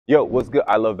Yo, what's good?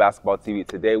 I love basketball TV.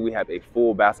 Today we have a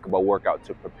full basketball workout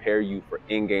to prepare you for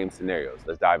in-game scenarios.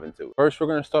 Let's dive into it. First, we're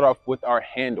going to start off with our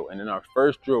handle. And in our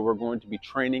first drill, we're going to be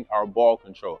training our ball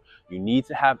control. You need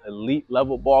to have elite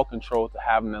level ball control to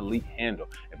have an elite handle.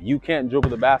 If you can't dribble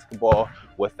the basketball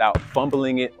without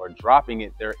fumbling it or dropping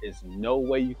it, there is no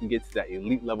way you can get to that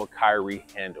elite level Kyrie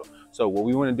handle. So what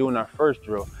we want to do in our first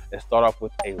drill is start off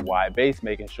with a wide base,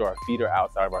 making sure our feet are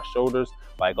outside of our shoulders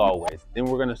like always. Then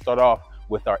we're going to start off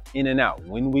with our in and out.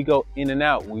 When we go in and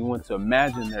out, we want to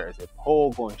imagine there is a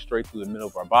pole going straight through the middle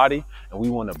of our body, and we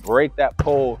want to break that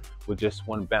pole with just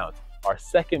one bounce. Our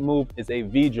second move is a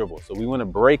V dribble. So we want to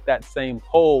break that same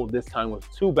pole, this time with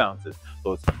two bounces.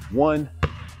 So it's 1,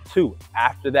 2.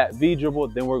 After that V dribble,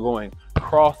 then we're going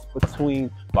cross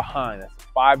between behind. That's a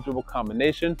 5 dribble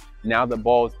combination. Now the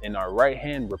ball's in our right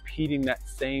hand, repeating that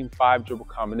same 5 dribble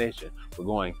combination. We're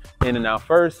going in and out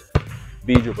first,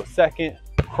 V dribble second,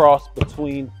 cross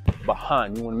between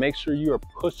behind. You want to make sure you are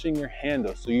pushing your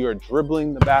handle, so you are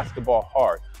dribbling the basketball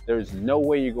hard. There is no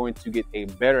way you're going to get a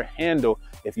better handle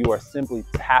if you are simply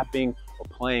tapping or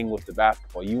playing with the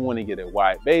basketball. You want to get a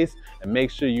wide base and make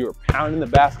sure you're pounding the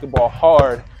basketball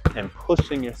hard and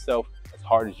pushing yourself as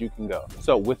hard as you can go.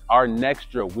 So with our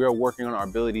next drill, we are working on our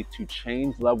ability to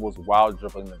change levels while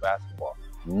dribbling the basketball.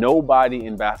 Nobody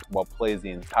in basketball plays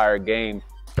the entire game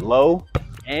low,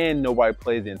 and nobody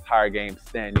plays the entire game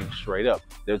standing straight up.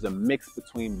 There's a mix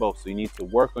between both. So you need to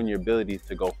work on your ability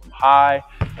to go from high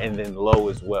and then low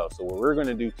as well. So what we're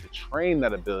gonna do to train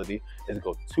that ability is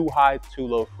go too high, too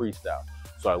low freestyle.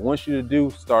 So I want you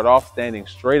to start off standing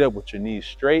straight up with your knees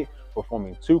straight,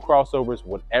 performing 2 crossovers,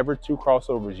 whatever 2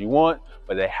 crossovers you want,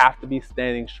 but they have to be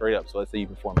standing straight up. So let's say you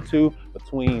perform 2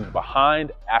 between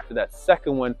behind. After that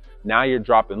second one, now you're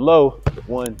dropping low,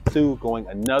 1, 2, going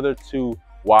another 2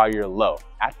 while you're low.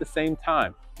 At the same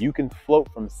time, you can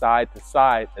float from side to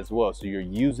side as well. So you're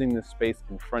using the space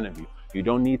in front of you. You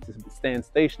don't need to stand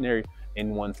stationary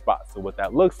in one spot. So what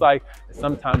that looks like is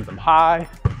sometimes I'm high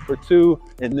for 2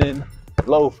 and then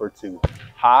low for 2.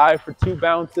 High for 2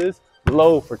 bounces,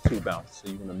 low for 2 bounces. So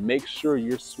you're gonna make sure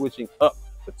you're switching up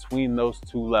between those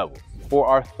 2 levels. For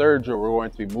our third drill, we're going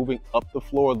to be moving up the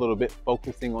floor a little bit,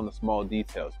 focusing on the small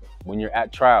details. When you're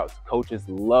at tryouts, coaches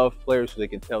love players so they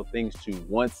can tell things to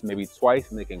once, maybe twice,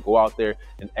 and they can go out there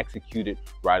and execute it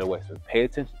right away. So pay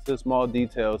attention to the small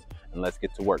details and let's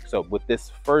get to work. So with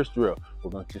this first drill,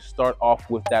 we're going to start off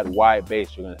with that wide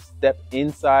base. You're going to step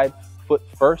inside foot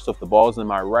first. So if the ball's in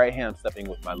my right hand, I'm stepping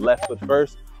with my left foot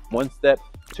first. 1 step,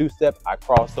 2 step, I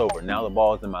cross over. Now the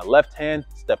ball is in my left hand,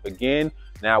 step again.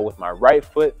 Now with my right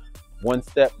foot, 1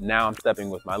 step, now I'm stepping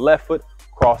with my left foot,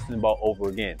 crossing the ball over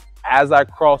again. As I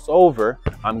cross over,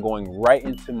 I'm going right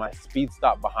into my speed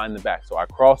stop behind the back. So I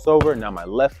cross over, now my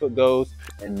left foot goes,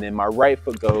 and then my right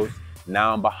foot goes,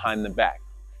 now I'm behind the back.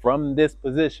 From this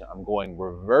position, I'm going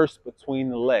reverse between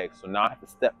the legs. So now I have to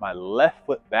step my left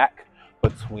foot back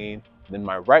between, then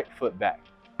my right foot back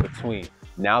between.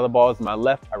 Now the ball is my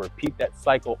left, I repeat that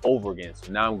cycle over again.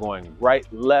 So now I'm going right,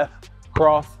 left,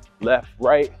 cross, left,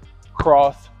 right,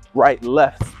 cross, right,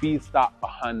 left, speed stop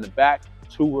behind the back,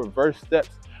 2 reverse steps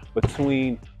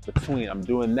between. I'm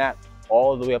doing that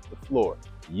all the way up the floor.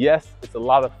 Yes, it's a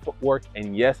lot of footwork,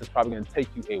 and yes, it's probably gonna take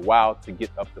you a while to get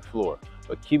up the floor,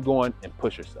 but keep going and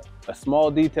push yourself. A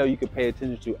small detail you can pay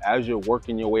attention to as you're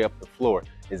working your way up the floor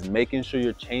is making sure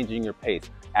you're changing your pace.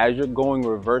 As you're going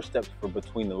reverse steps for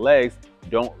between the legs,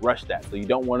 don't rush that. So you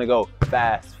don't wanna go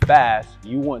fast, fast.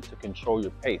 You want to control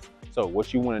your pace. So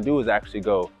what you wanna do is actually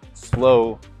go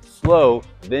slow, slow,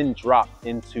 then drop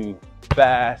into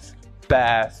fast,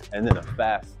 fast, and then a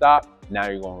fast stop. Now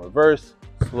you're going reverse,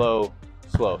 slow,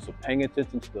 slow. So paying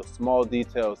attention to those small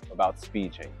details about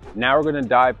speed change. Now we're gonna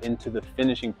dive into the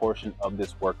finishing portion of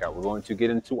this workout. We're going to get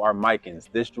into our mic-ins.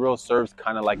 This drill serves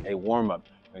kind of like a warm-up.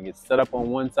 We're gonna get set up on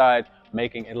one side,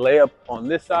 making a layup on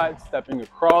this side, stepping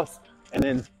across, and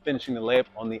then finishing the layup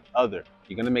on the other.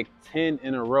 You're gonna make 10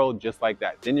 in a row just like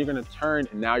that. Then you're gonna turn,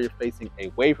 and now you're facing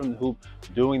away from the hoop,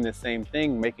 doing the same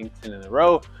thing, making 10 in a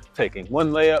row, taking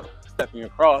 1 layup, stepping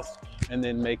across, and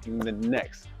then making the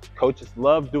next. Coaches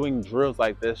love doing drills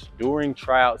like this during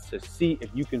tryouts to see if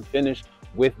you can finish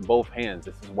with both hands.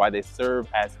 This is why they serve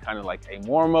as kind of like a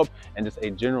warm-up and just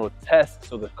a general test,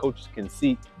 so the coaches can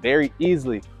see very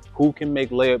easily who can make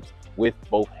layups with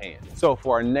both hands. So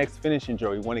for our next finishing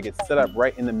drill, we want to get set up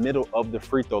right in the middle of the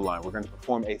free throw line. We're going to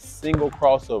perform a single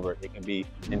crossover. It can be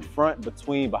in front,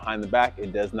 between, behind the back,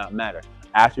 it does not matter.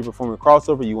 After you perform a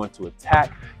crossover, you want to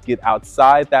attack, get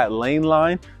outside that lane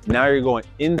line. Now you're going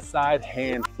inside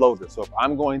hand floater. So if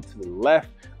I'm going to the left,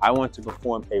 I want to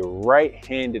perform a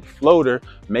right-handed floater,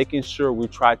 making sure we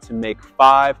try to make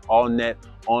 5 all net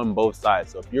on both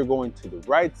sides. So if you're going to the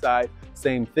right side,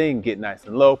 same thing, get nice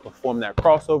and low, perform that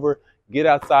crossover, get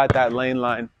outside that lane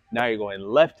line. Now you're going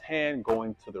left hand,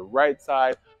 going to the right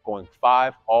side, going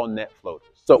 5 all net floaters.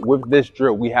 So with this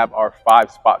drill, we have our 5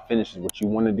 spot finishes. What you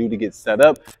want to do to get set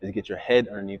up is get your head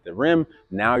underneath the rim.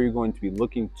 Now you're going to be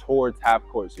looking towards half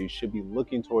court. So you should be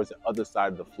looking towards the other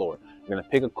side of the floor. You're going to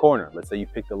pick a corner. Let's say you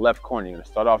pick the left corner. You're going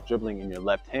to start off dribbling in your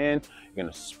left hand. You're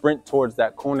going to sprint towards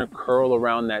that corner, curl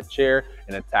around that chair,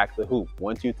 and attack the hoop.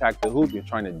 Once you attack the hoop, you're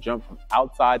trying to jump from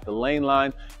outside the lane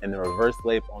line and the reverse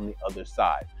layup on the other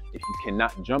side. If you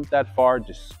cannot jump that far,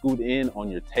 just scoot in on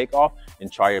your takeoff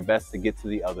and try your best to get to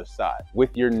the other side.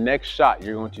 With your next shot,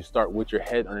 you're going to start with your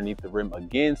head underneath the rim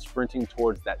again, sprinting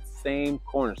towards that same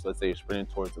corner. So let's say you're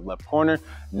sprinting towards the left corner.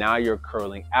 Now you're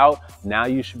curling out. Now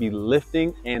you should be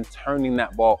lifting and turning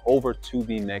that ball over to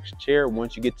the next chair.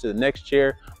 Once you get to the next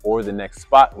chair or the next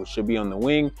spot, which should be on the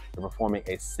wing, you're performing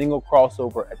a single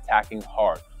crossover, attacking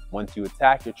hard. Once you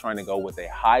attack, you're trying to go with a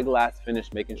high glass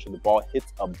finish, making sure the ball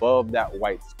hits above that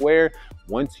white square.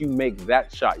 Once you make that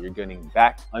shot, you're getting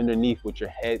back underneath with your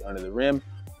head under the rim,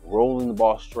 rolling the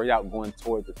ball straight out, going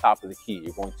toward the top of the key.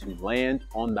 You're going to land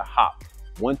on the hop.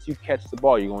 Once you catch the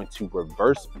ball, you're going to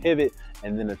reverse pivot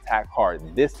and then attack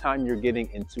hard. This time you're getting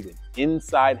into an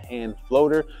inside hand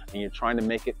floater and you're trying to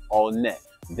make it all net.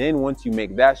 Then once you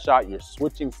make that shot, you're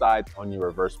switching sides on your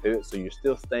reverse pivot. So you're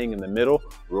still staying in the middle,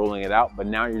 rolling it out, but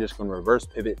now you're just going to reverse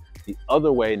pivot the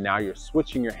other way. Now you're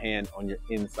switching your hand on your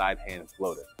inside hand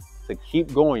floater. To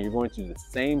keep going, you're going to do the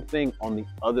same thing on the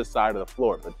other side of the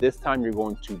floor, but this time you're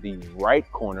going to the right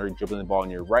corner, dribbling the ball in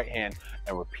your right hand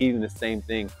and repeating the same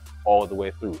thing all the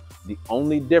way through. The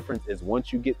only difference is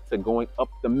once you get to going up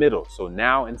the middle. So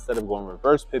now instead of going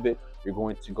reverse pivot, you're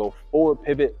going to go forward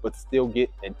pivot, but still get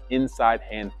an inside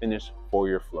hand finish for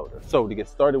your floater. So to get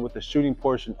started with the shooting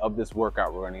portion of this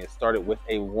workout, we're going to get started with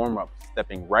a warm-up,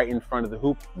 stepping right in front of the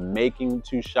hoop, making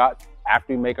 2 shots.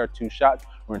 After we make our 2 shots,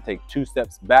 we're going to take 2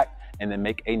 steps back and then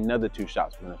make another 2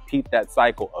 shots. We're going to repeat that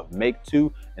cycle of make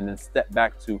 2 and then step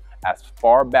back 2 as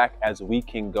far back as we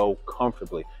can go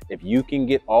comfortably. If you can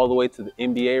get all the way to the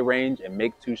NBA range and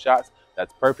make 2 shots,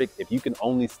 that's perfect. If you can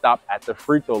only stop at the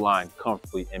free throw line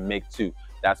comfortably and make 2,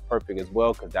 that's perfect as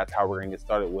well, because that's how we're going to get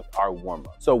started with our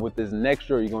warm-up. So with this next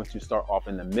drill, you're going to start off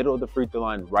in the middle of the free throw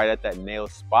line, right at that nail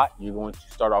spot. You're going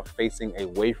to start off facing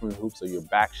away from the hoop, so your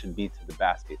back should be to the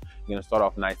basket. You're going to start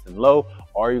off nice and low.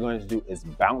 All you're going to do is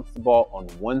bounce the ball on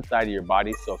one side of your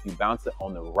body. So if you bounce it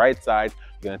on the right side,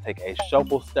 you're going to take a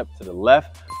shuffle step to the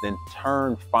left, then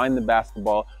turn, find the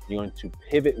basketball. You're going to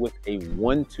pivot with a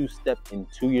 1-2 step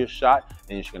into your shot,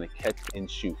 and you're just going to catch and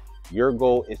shoot. Your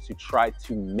goal is to try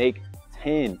to make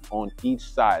 10 on each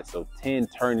side. So 10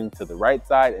 turning to the right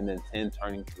side and then 10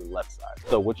 turning to the left side.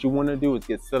 So what you want to do is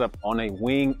get set up on a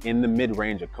wing in the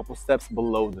mid-range, a couple steps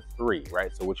below the 3, right?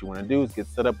 So what you want to do is get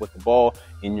set up with the ball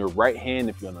in your right hand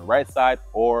if you're on the right side,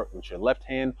 or with your left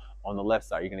hand on the left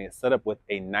side. You're going to get set up with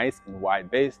a nice and wide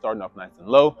base, starting off nice and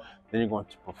low. Then you're going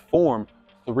to perform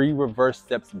 3 reverse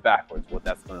steps backwards. What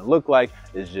that's going to look like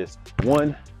is just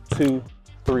 1, 2,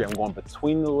 3. I'm going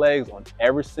between the legs on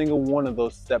every single one of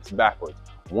those steps backwards.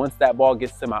 Once that ball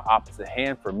gets to my opposite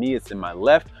hand, for me it's in my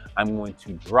left, I'm going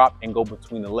to drop and go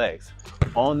between the legs.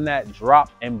 On that drop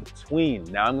and between,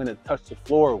 now I'm going to touch the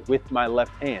floor with my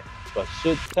left hand. So I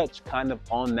should touch kind of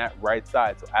on that right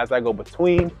side. So as I go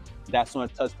between, that's when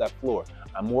I touch that floor.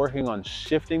 I'm working on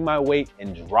shifting my weight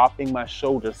and dropping my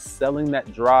shoulders, selling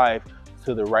that drive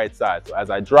to the right side. So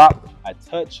as I drop, I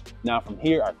touch. Now from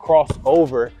here, I cross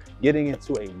over, getting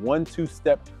into a 1-2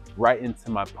 step right into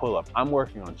my pull-up. I'm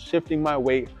working on shifting my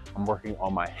weight, I'm working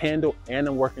on my handle, and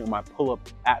I'm working on my pull-up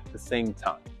at the same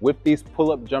time. With these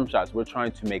pull-up jump shots, we're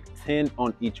trying to make 10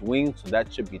 on each wing, so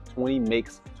that should be 20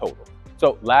 makes total.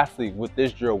 So lastly, with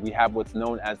this drill, we have what's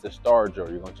known as the star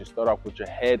drill. You're going to start off with your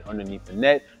head underneath the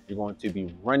net. You're going to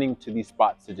be running to these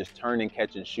spots to just turn and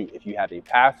catch and shoot. If you have a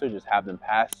passer, just have them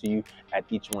pass to you at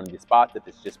each one of these spots. If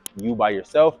it's just you by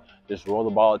yourself, just roll the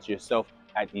ball to yourself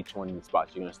at each one of these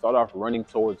spots. You're going to start off running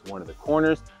towards one of the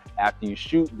corners. After you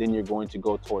shoot, then you're going to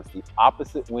go towards the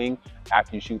opposite wing.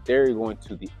 After you shoot there, you're going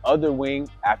to the other wing.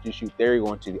 After you shoot there, you're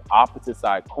going to the opposite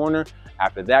side corner.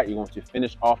 After that, you're going to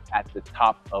finish off at the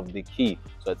top of the key.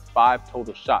 So it's 5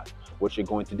 total shots. What you're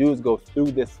going to do is go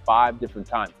through this 5 different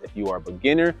times. If you are a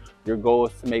beginner, your goal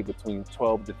is to make between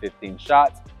 12 to 15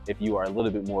 shots. If you are a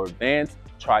little bit more advanced,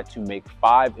 try to make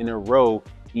 5 in a row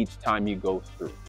each time you go through.